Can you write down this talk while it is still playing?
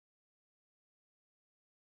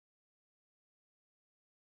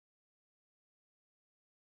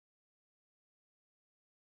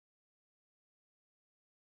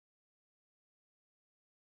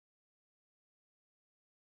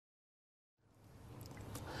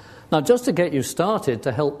Now, just to get you started,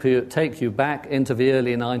 to help you take you back into the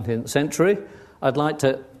early 19th century, I'd like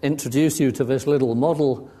to introduce you to this little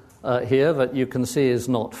model here that you can see is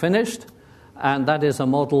not finished, and that is a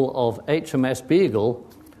model of HMS Beagle,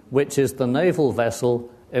 which is the naval vessel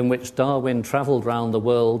in which Darwin travelled around the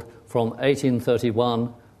world from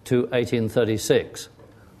 1831 to 1836.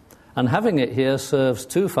 And having it here serves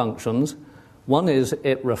two functions. One is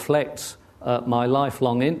it reflects my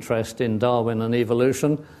lifelong interest in Darwin and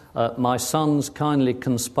evolution. My sons kindly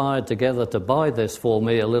conspired together to buy this for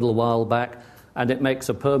me a little while back, and it makes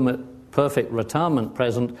a perfect retirement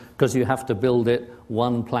present because you have to build it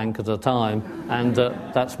one plank at a time, and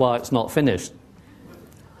that's why it's not finished.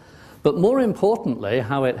 But more importantly,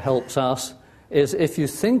 how it helps us is if you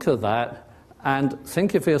think of that and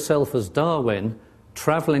think of yourself as Darwin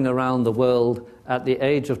travelling around the world at the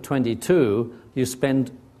age of 22, you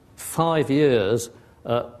spend 5 years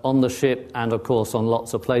on the ship and, of course, on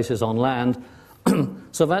lots of places on land.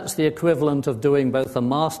 So that's the equivalent of doing both a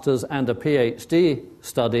master's and a PhD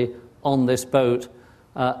study on this boat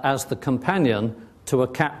as the companion to a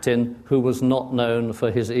captain who was not known for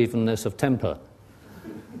his evenness of temper.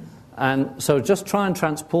 And so just try and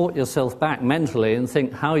transport yourself back mentally and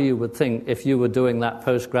think how you would think if you were doing that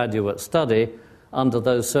postgraduate study under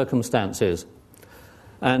those circumstances.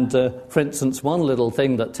 And for instance, one little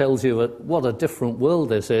thing that tells you what a different world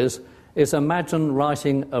this is imagine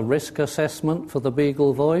writing a risk assessment for the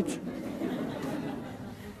Beagle voyage.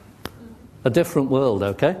 A different world,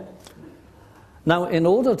 okay? Now, in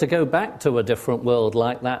order to go back to a different world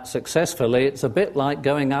like that successfully, it's a bit like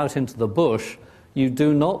going out into the bush. You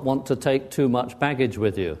do not want to take too much baggage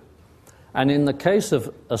with you. And in the case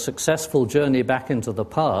of a successful journey back into the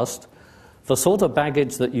past, the sort of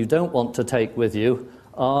baggage that you don't want to take with you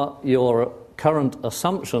are your current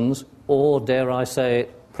assumptions or, dare I say,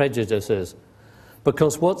 prejudices.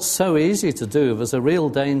 Because what's so easy to do, there's a real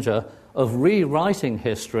danger of rewriting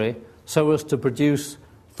history so as to produce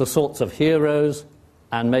the sorts of heroes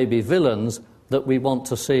and maybe villains that we want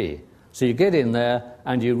to see. So you get in there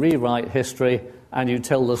and you rewrite history and you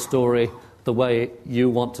tell the story the way you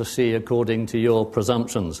want to see according to your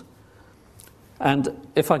presumptions. And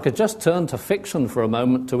if I could just turn to fiction for a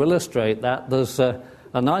moment to illustrate that, there's a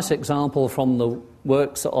nice example from the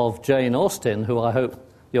works of Jane Austen, who I hope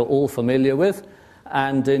you're all familiar with,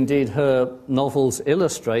 and indeed her novels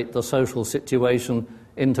illustrate the social situation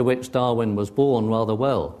into which Darwin was born rather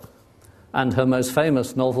well. And her most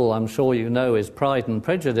famous novel, I'm sure you know, is Pride and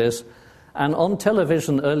Prejudice. And on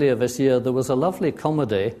television earlier this year, there was a lovely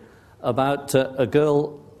comedy about a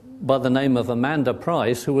girl by the name of Amanda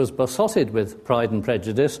Price who was besotted with Pride and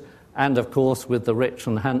Prejudice and, of course, with the rich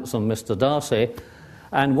and handsome Mr. Darcy.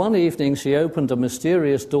 And one evening she opened a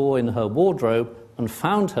mysterious door in her wardrobe and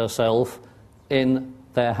found herself in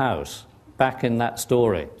their house, back in that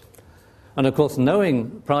story. And, of course,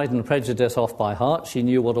 knowing Pride and Prejudice off by heart, she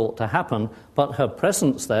knew what ought to happen, but her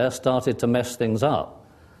presence there started to mess things up.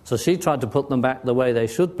 So she tried to put them back the way they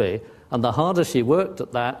should be, and the harder she worked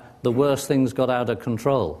at that, the worse things got out of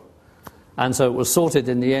control. And so it was sorted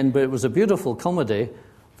in the end, but it was a beautiful comedy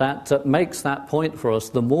that makes that point for us.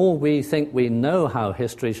 The more we think we know how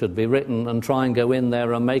history should be written and try and go in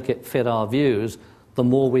there and make it fit our views, the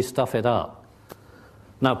more we stuff it up.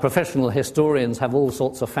 Now, professional historians have all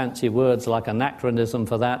sorts of fancy words like anachronism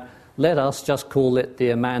for that. Let us just call it the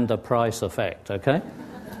Amanda Price effect, okay?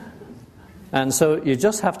 And so you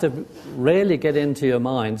just have to really get into your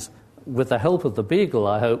minds, with the help of the Beagle,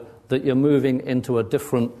 I hope, that you're moving into a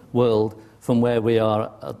different world from where we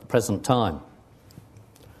are at the present time.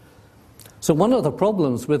 So one of the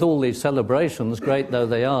problems with all these celebrations, great though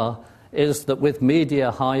they are, is that with media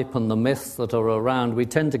hype and the myths that are around, we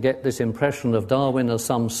tend to get this impression of Darwin as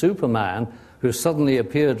some Superman who suddenly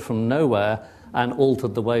appeared from nowhere and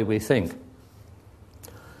altered the way we think.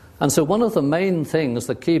 And so one of the main things,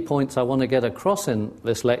 the key points I want to get across in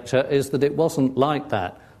this lecture, is that it wasn't like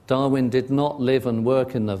that. Darwin did not live and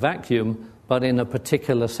work in the vacuum, but in a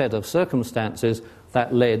particular set of circumstances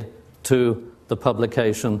that led to the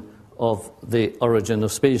publication of The Origin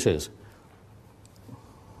of Species.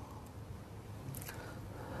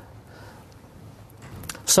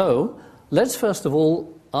 So let's first of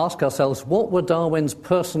all ask ourselves, what were Darwin's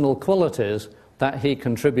personal qualities that he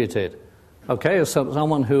contributed? Okay, as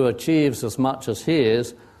someone who achieves as much as he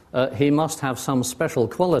is, he must have some special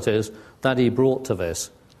qualities that he brought to this.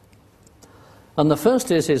 And the first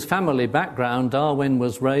is his family background. Darwin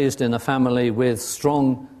was raised in a family with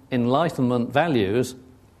strong Enlightenment values.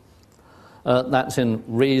 That's in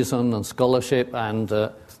reason and scholarship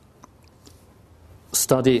and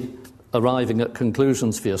study, arriving at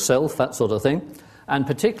conclusions for yourself, that sort of thing. and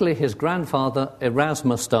particularly his grandfather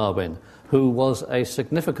Erasmus Darwin, who was a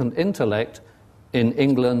significant intellect in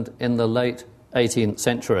England in the late 18th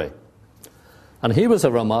century. And he was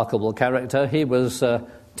a remarkable character. He was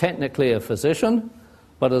technically a physician,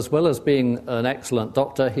 but as well as being an excellent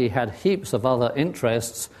doctor, he had heaps of other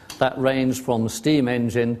interests that ranged from steam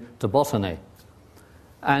engine to botany.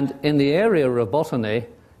 And in the area of botany,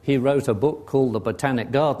 he wrote a book called The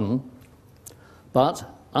Botanic Garden, but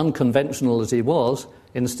unconventional as he was,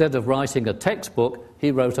 instead of writing a textbook,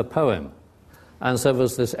 he wrote a poem. And so there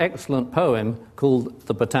was this excellent poem called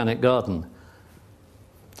The Botanic Garden.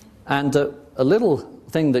 And a little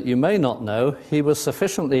thing that you may not know, he was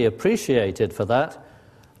sufficiently appreciated for that,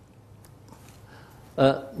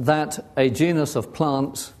 that a genus of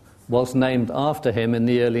plants was named after him in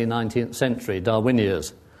the early 19th century,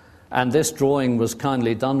 Darwinias. And this drawing was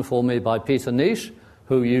kindly done for me by Peter Nisch,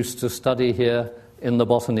 who used to study here in the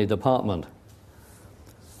botany department.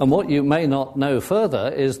 And what you may not know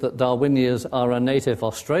further is that Darwinias are a native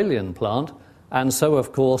Australian plant, and so,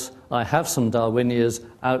 of course, I have some Darwinias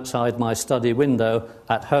outside my study window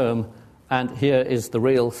at home, and here is the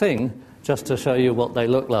real thing, just to show you what they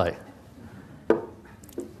look like.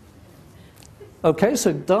 Okay,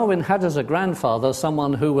 so Darwin had as a grandfather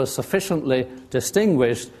someone who was sufficiently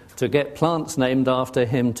distinguished to get plants named after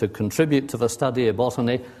him, to contribute to the study of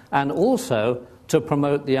botany, and also to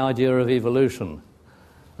promote the idea of evolution.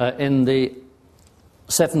 In the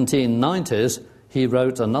 1790s, he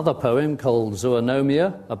wrote another poem called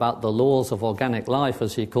Zoonomia, about the laws of organic life,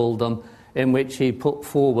 as he called them, in which he put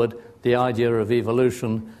forward the idea of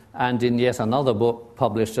evolution. And in yet another book,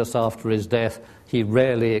 published just after his death, he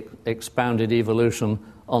rarely expounded evolution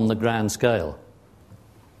on the grand scale.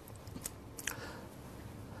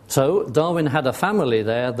 So Darwin had a family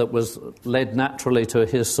there that was led naturally to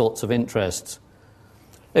his sorts of interests.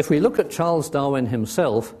 If we look at Charles Darwin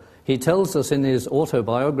himself, he tells us in his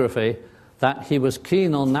autobiography that he was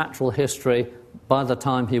keen on natural history by the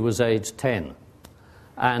time he was aged 10.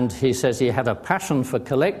 And he says he had a passion for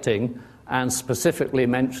collecting, and specifically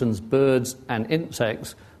mentions birds and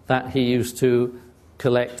insects that he used to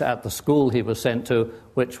collect at the school he was sent to,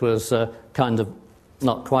 which was kind of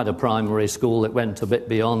not quite a primary school, it went a bit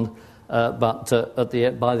beyond, but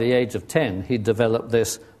by the age of 10 he developed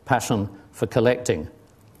this passion for collecting.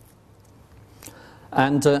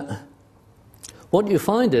 And what you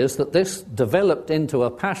find is that this developed into a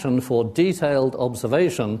passion for detailed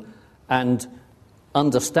observation and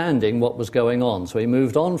understanding what was going on. So he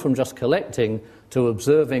moved on from just collecting to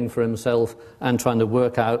observing for himself and trying to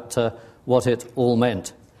work out what it all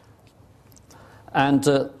meant. And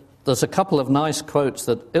there's a couple of nice quotes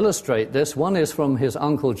that illustrate this. One is from his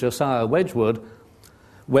uncle Josiah Wedgwood.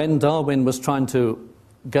 When Darwin was trying to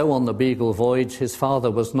go on the Beagle voyage, his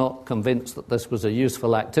father was not convinced that this was a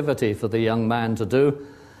useful activity for the young man to do,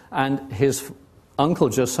 and his uncle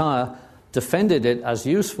Josiah defended it as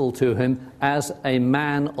useful to him as a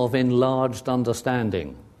man of enlarged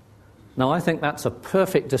understanding. Now, I think that's a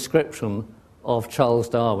perfect description of Charles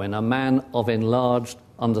Darwin, a man of enlarged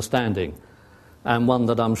understanding, and one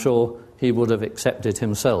that I'm sure he would have accepted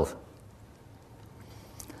himself.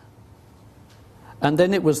 And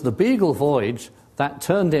then it was the Beagle voyage that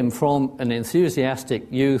turned him from an enthusiastic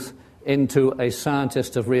youth into a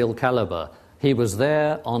scientist of real caliber. He was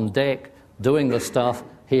there on deck doing the stuff.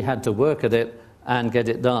 He had to work at it and get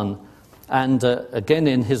it done. And again,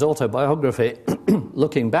 in his autobiography,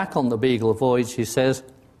 looking back on the Beagle voyage, he says,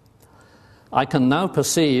 "I can now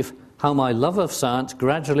perceive how my love of science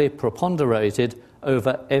gradually preponderated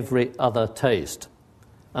over every other taste."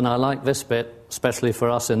 And I like this bit, especially for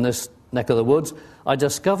us in this neck of the woods. "I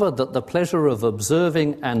discovered that the pleasure of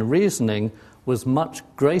observing and reasoning was much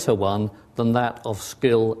greater one than that of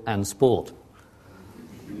skill and sport."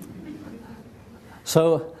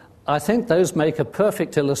 So I think those make a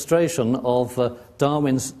perfect illustration of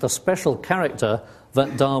the special character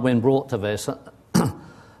that Darwin brought to this.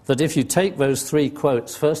 That if you take those three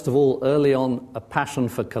quotes, first of all, early on, a passion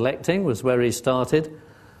for collecting was where he started.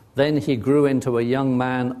 Then he grew into a young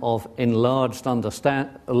man of enlarged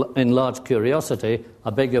curiosity, I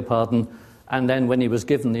beg your pardon, and then when he was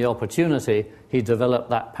given the opportunity, he developed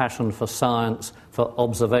that passion for science, for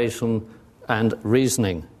observation and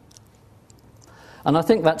reasoning. And I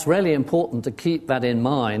think that's really important to keep that in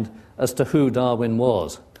mind as to who Darwin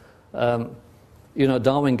was.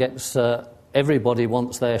 Darwin gets, everybody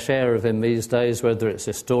wants their share of him these days, whether it's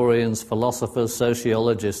historians, philosophers,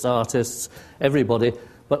 sociologists, artists, everybody.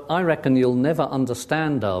 But I reckon you'll never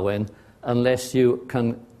understand Darwin unless you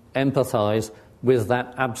can empathise with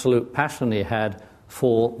that absolute passion he had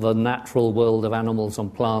for the natural world of animals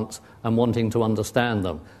and plants and wanting to understand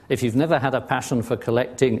them. If you've never had a passion for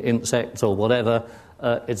collecting insects or whatever,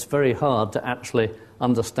 it's very hard to actually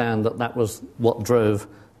understand that that was what drove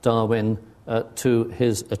Darwin to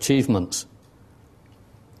his achievements.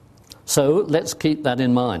 So let's keep that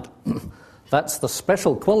in mind. That's the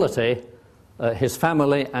special quality, his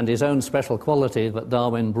family and his own special quality that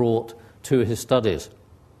Darwin brought to his studies.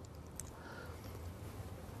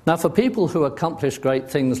 Now, for people who accomplish great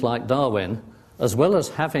things like Darwin, as well as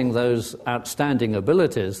having those outstanding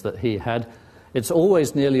abilities that he had, it's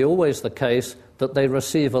nearly always the case that they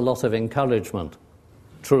receive a lot of encouragement.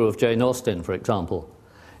 True of Jane Austen, for example.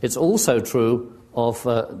 It's also true of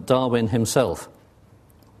Darwin himself.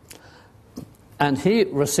 And he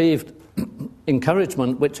received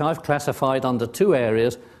encouragement which I've classified under two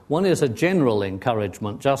areas. One is a general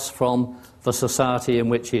encouragement just from the society in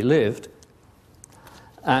which he lived.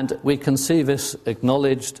 And we can see this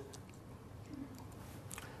acknowledged.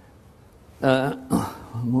 If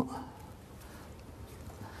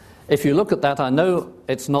you look at that, I know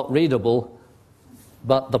it's not readable,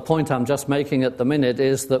 but the point I'm just making at the minute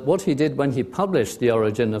is that what he did when he published The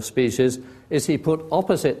Origin of Species is he put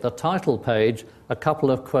opposite the title page a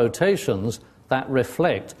couple of quotations that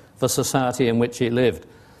reflect the society in which he lived.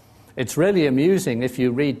 It's really amusing if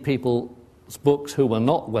you read people's books who were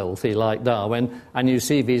not wealthy like Darwin, and you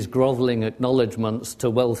see these grovelling acknowledgements to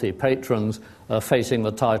wealthy patrons facing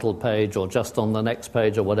the title page or just on the next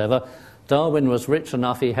page or whatever. Darwin was rich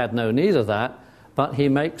enough, he had no need of that, but he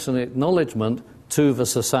makes an acknowledgement to the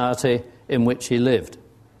society in which he lived.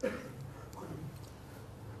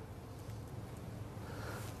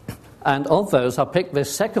 And of those, I picked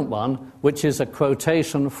this second one, which is a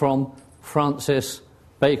quotation from Francis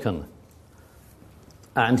Bacon.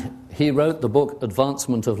 And he wrote the book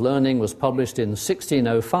Advancement of Learning, was published in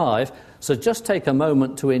 1605. So just take a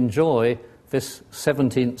moment to enjoy this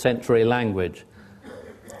 17th century language.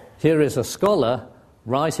 Here is a scholar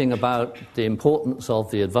writing about the importance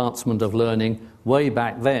of the advancement of learning way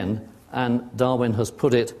back then, and Darwin has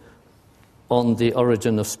put it on The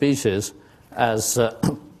Origin of Species as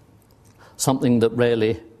something that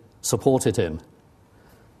really supported him.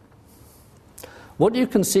 What you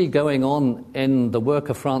can see going on in the work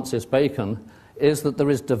of Francis Bacon is that there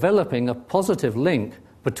is developing a positive link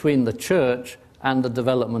between the church and the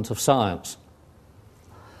development of science.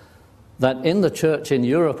 That in the church in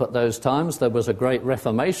Europe at those times there was a great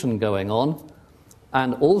Reformation going on,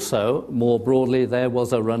 and also, more broadly, there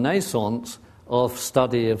was a renaissance of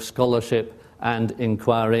study of scholarship and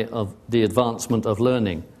inquiry of the advancement of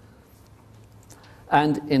learning.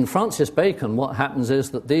 And in Francis Bacon, what happens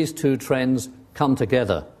is that these two trends come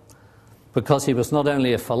together, because he was not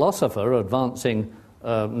only a philosopher advancing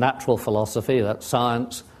natural philosophy, that's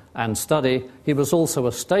science and study, he was also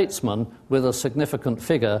a statesman with a significant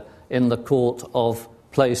figure in the court of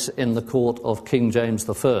King James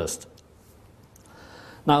I.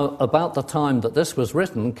 Now, about the time that this was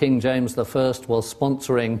written, King James I was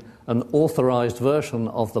sponsoring an authorized version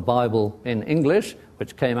of the Bible in English,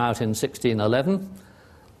 which came out in 1611.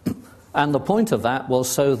 And the point of that was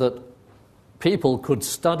so that people could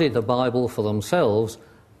study the Bible for themselves,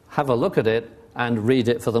 have a look at it, and read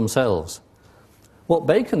it for themselves. What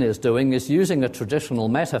Bacon is doing is using a traditional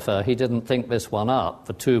metaphor. He didn't think this one up.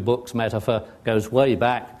 The two books metaphor goes way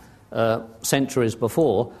back centuries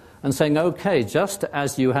before, and saying, okay, just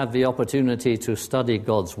as you have the opportunity to study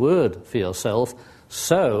God's Word for yourself,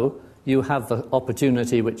 so you have the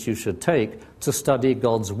opportunity which you should take to study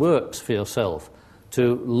God's works for yourself,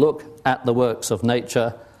 to look at the works of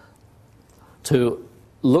nature, to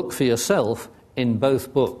look for yourself in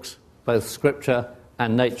both books, both Scripture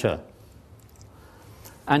and nature.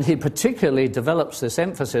 And he particularly develops this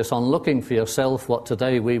emphasis on looking for yourself, what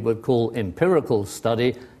today we would call empirical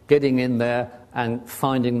study, getting in there and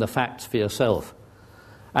finding the facts for yourself.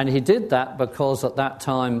 And he did that because at that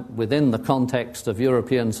time, within the context of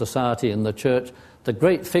European society and the church, the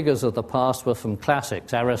great figures of the past were from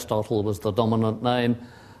classics. Aristotle was the dominant name,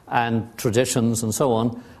 and traditions and so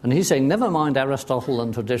on. And he's saying, never mind Aristotle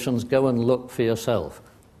and traditions, go and look for yourself.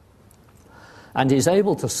 And he's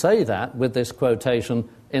able to say that with this quotation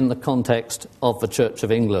in the context of the Church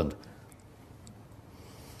of England.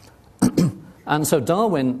 And so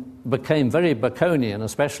Darwin became very Baconian,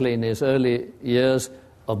 especially in his early years,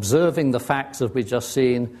 observing the facts as we've just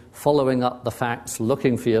seen, following up the facts,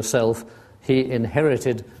 looking for yourself. He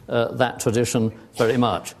inherited that tradition very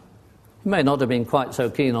much. He may not have been quite so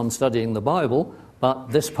keen on studying the Bible,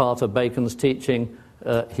 but this part of Bacon's teaching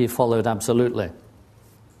he followed absolutely.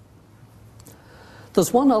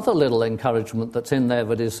 There's one other little encouragement that's in there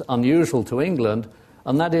that is unusual to England,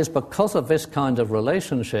 and that is because of this kind of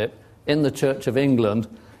relationship in the Church of England,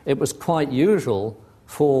 it was quite usual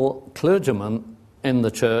for clergymen in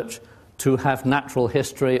the church to have natural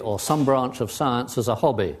history or some branch of science as a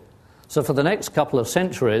hobby. So for the next couple of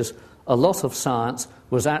centuries, a lot of science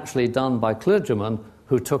was actually done by clergymen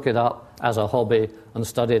who took it up as a hobby and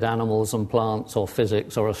studied animals and plants or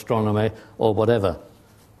physics or astronomy or whatever.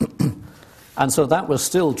 And so that was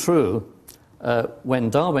still true when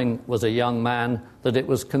Darwin was a young man, that it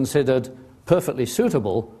was considered perfectly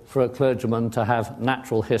suitable for a clergyman to have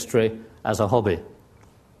natural history as a hobby.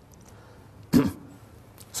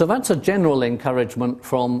 So that's a general encouragement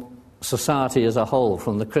from society as a whole,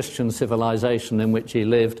 from the Christian civilization in which he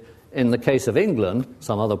lived. In the case of England,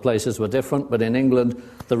 some other places were different, but in England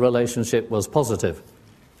the relationship was positive.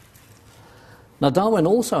 Now Darwin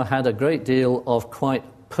also had a great deal of quite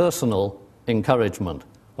personal encouragement,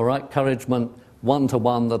 all right, encouragement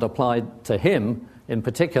one-to-one that applied to him in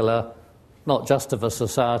particular, not just to the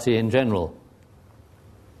society in general.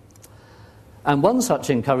 And one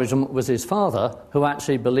such encouragement was his father, who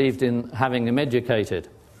actually believed in having him educated.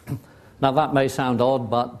 Now that may sound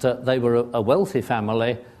odd, but they were a wealthy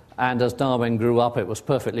family, and as Darwin grew up it was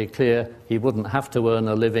perfectly clear he wouldn't have to earn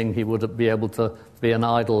a living, he would be able to be an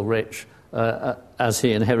idle rich as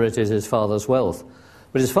he inherited his father's wealth.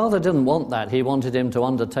 But his father didn't want that. He wanted him to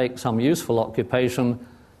undertake some useful occupation.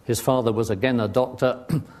 His father was again a doctor,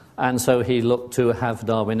 and so he looked to have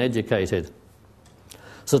Darwin educated.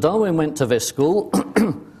 So Darwin went to this school,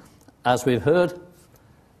 as we've heard,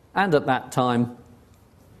 and at that time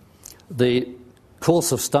the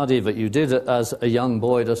course of study that you did as a young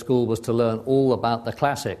boy at a school was to learn all about the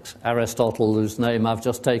classics. Aristotle, whose name I've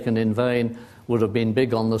just taken in vain, would have been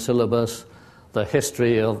big on the syllabus. The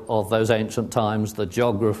history of those ancient times, the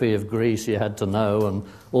geography of Greece you had to know, and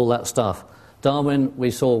all that stuff. Darwin,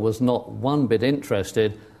 we saw, was not one bit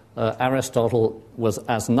interested. Aristotle was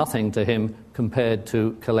as nothing to him compared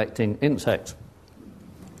to collecting insects.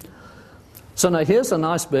 So now here's a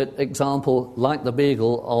nice bit example, like the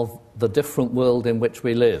beagle, of the different world in which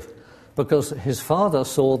we live. Because his father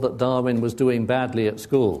saw that Darwin was doing badly at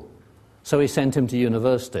school, so he sent him to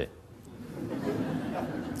university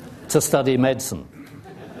to study medicine.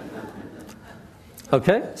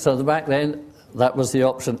 Okay, so back then that was the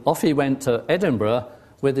option. Off he went to Edinburgh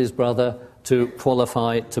with his brother to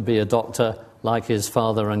qualify to be a doctor like his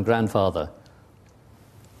father and grandfather.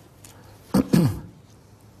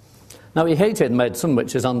 Now he hated medicine,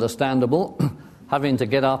 which is understandable. Having to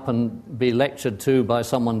get up and be lectured to by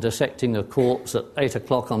someone dissecting a corpse at 8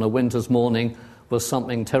 o'clock on a winter's morning was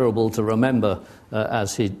something terrible to remember,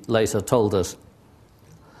 as he later told us.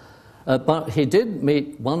 But he did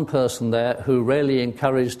meet one person there who really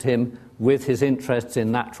encouraged him with his interests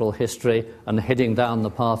in natural history and heading down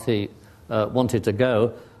the path he wanted to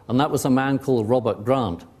go, and that was a man called Robert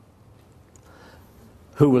Grant,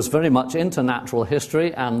 who was very much into natural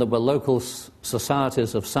history, and there were local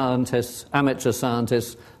societies of scientists, amateur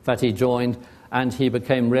scientists, that he joined, and he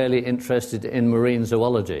became really interested in marine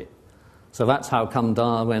zoology. So that's how come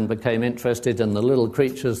Darwin became interested in the little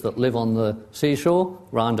creatures that live on the seashore,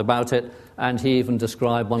 round about it, and he even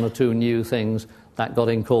described one or two new things that got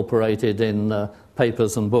incorporated in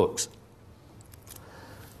papers and books.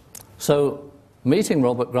 So meeting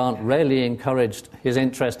Robert Grant really encouraged his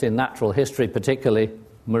interest in natural history, particularly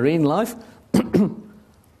marine life.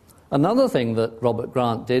 Another thing that Robert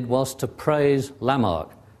Grant did was to praise Lamarck.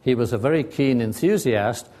 He was a very keen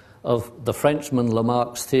enthusiast of the Frenchman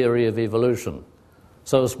Lamarck's theory of evolution.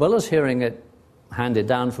 So as well as hearing it handed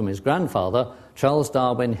down from his grandfather, Charles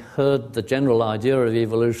Darwin heard the general idea of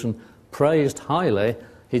evolution praised highly.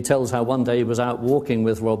 He tells how one day he was out walking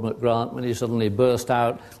with Robert Grant when he suddenly burst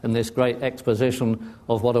out in this great exposition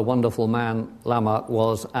of what a wonderful man Lamarck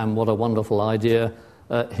was and what a wonderful idea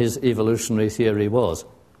his evolutionary theory was.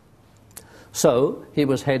 So he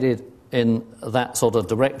was headed in that sort of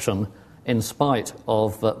direction in spite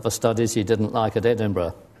of the studies he didn't like at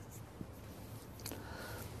Edinburgh.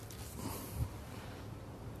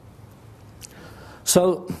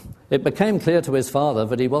 So it became clear to his father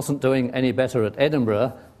that he wasn't doing any better at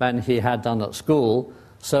Edinburgh than he had done at school,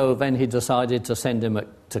 so then he decided to send him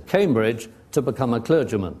to Cambridge to become a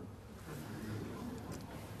clergyman.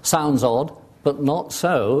 Sounds odd, but not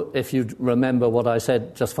so if you remember what I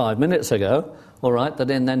said just 5 minutes ago, all right, that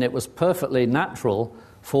then it was perfectly natural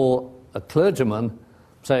for a clergyman,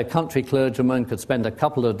 say a country clergyman, could spend a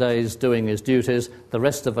couple of days doing his duties, the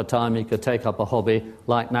rest of the time he could take up a hobby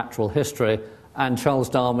like natural history, and Charles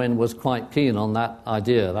Darwin was quite keen on that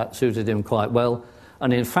idea. That suited him quite well,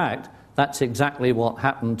 and in fact that's exactly what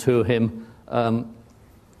happened to him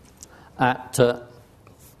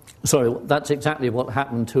that's exactly what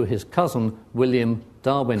happened to his cousin, William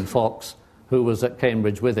Darwin Fox, who was at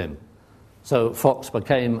Cambridge with him. So Fox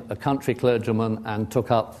became a country clergyman and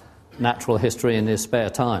took up natural history in his spare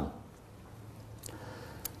time.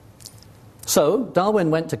 So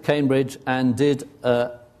Darwin went to Cambridge and did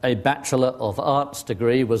a Bachelor of Arts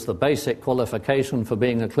degree, was the basic qualification for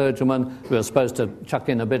being a clergyman. We were supposed to chuck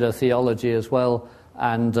in a bit of theology as well,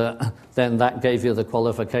 and then that gave you the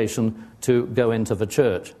qualification to go into the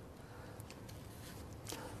church.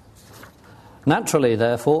 Naturally,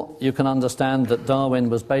 therefore, you can understand that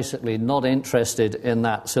Darwin was basically not interested in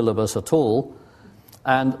that syllabus at all,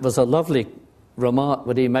 and there's a lovely remark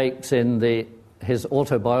that he makes in his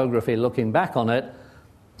autobiography looking back on it.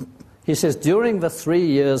 He says, "During the 3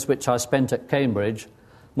 years which I spent at Cambridge,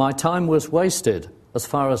 my time was wasted, as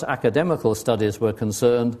far as academical studies were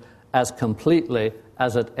concerned, as completely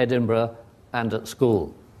as at Edinburgh and at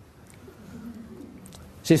school."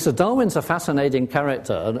 See, so Darwin's a fascinating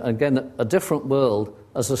character, and again, a different world.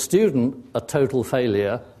 As a student, a total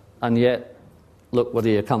failure, and yet, look what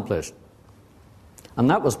he accomplished.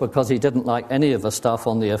 And that was because he didn't like any of the stuff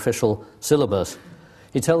on the official syllabus.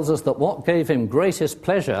 He tells us that what gave him greatest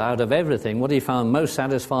pleasure out of everything, what he found most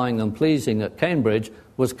satisfying and pleasing at Cambridge,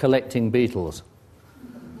 was collecting beetles.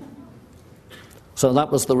 So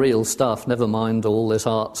that was the real stuff, never mind all this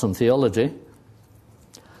arts and theology.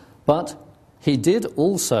 But he did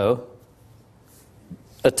also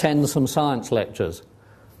attend some science lectures.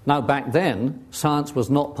 Now, back then, science was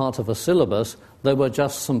not part of a syllabus. There were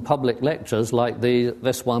just some public lectures like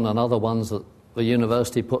this one and other ones that the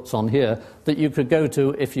university puts on here that you could go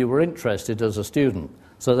to if you were interested as a student.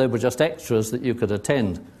 So they were just extras that you could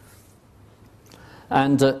attend.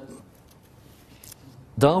 And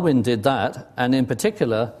Darwin did that, and in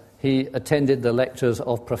particular, he attended the lectures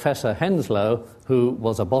of Professor Henslow, who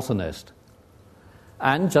was a botanist.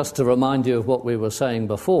 And just to remind you of what we were saying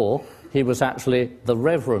before, he was actually the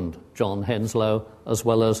Reverend John Henslow as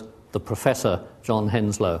well as the Professor John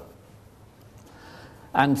Henslow.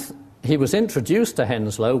 And he was introduced to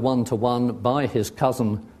Henslow one-to-one by his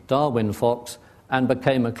cousin Darwin Fox and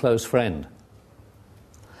became a close friend.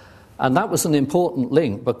 And that was an important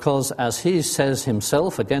link because, as he says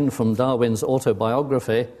himself, again from Darwin's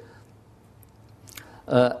autobiography,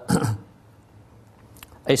 a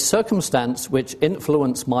circumstance which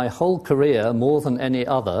influenced my whole career more than any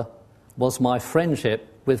other was my friendship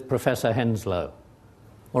with Professor Henslow.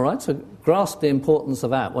 All right, so grasp the importance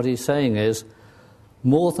of that. What he's saying is,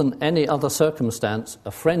 more than any other circumstance,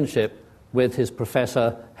 a friendship with his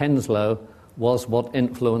Professor Henslow was what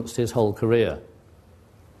influenced his whole career.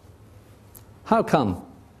 How come?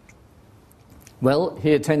 Well,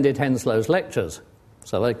 he attended Henslow's lectures,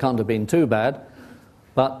 so they can't have been too bad.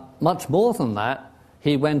 But much more than that,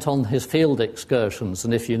 he went on his field excursions,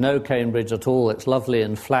 and if you know Cambridge at all, it's lovely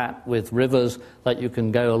and flat with rivers that you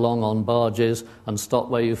can go along on barges and stop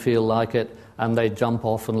where you feel like it, and they jump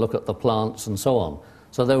off and look at the plants and so on.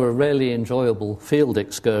 So there were really enjoyable field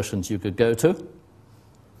excursions you could go to.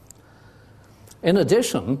 In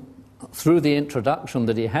addition, through the introduction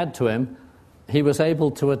that he had to him, he was able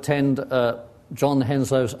to attend John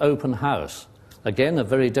Henslow's open house. Again, a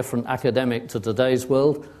very different academic to today's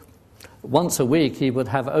world. Once a week, he would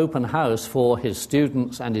have open house for his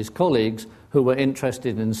students and his colleagues who were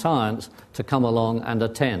interested in science to come along and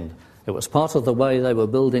attend. It was part of the way they were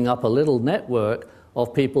building up a little network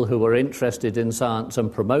of people who were interested in science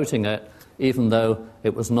and promoting it, even though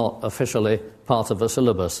it was not officially part of a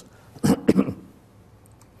syllabus.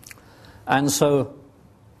 And so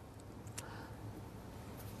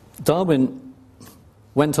Darwin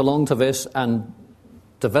went along to this and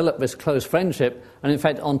developed this close friendship, and in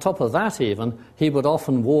fact, on top of that even, he would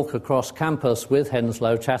often walk across campus with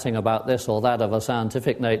Henslow chatting about this or that of a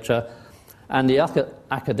scientific nature, and the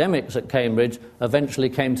academics at Cambridge eventually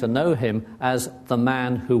came to know him as the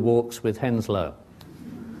man who walks with Henslow.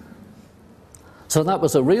 So that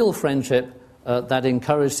was a real friendship that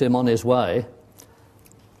encouraged him on his way,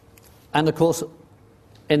 and of course,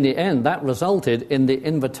 in the end, that resulted in the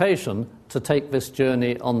invitation to take this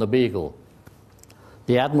journey on the Beagle.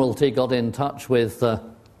 The Admiralty got in touch with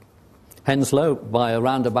Henslow by a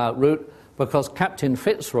roundabout route because Captain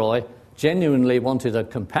Fitzroy genuinely wanted a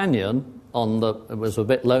companion it was a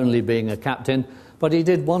bit lonely being a captain, but he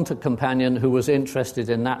did want a companion who was interested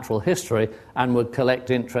in natural history and would collect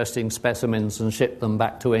interesting specimens and ship them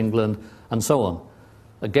back to England and so on.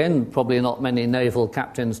 Again, probably not many naval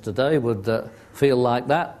captains today would feel like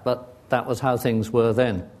that, but that was how things were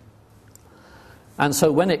then. And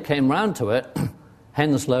so when it came round to it,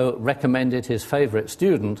 Henslow recommended his favourite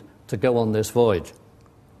student to go on this voyage.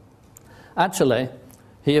 Actually,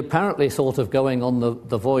 he apparently thought of going on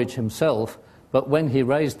the voyage himself, but when he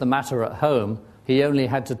raised the matter at home, he only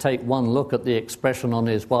had to take one look at the expression on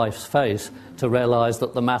his wife's face to realise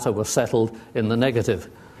that the matter was settled in the negative.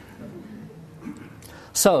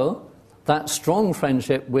 So, that strong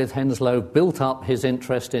friendship with Henslow built up his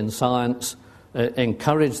interest in science,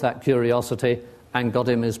 encouraged that curiosity, and got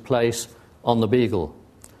him his place on the Beagle.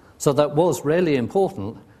 So that was really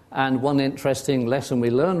important, and one interesting lesson we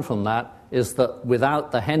learn from that is that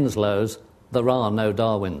without the Henslows, there are no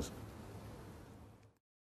Darwins.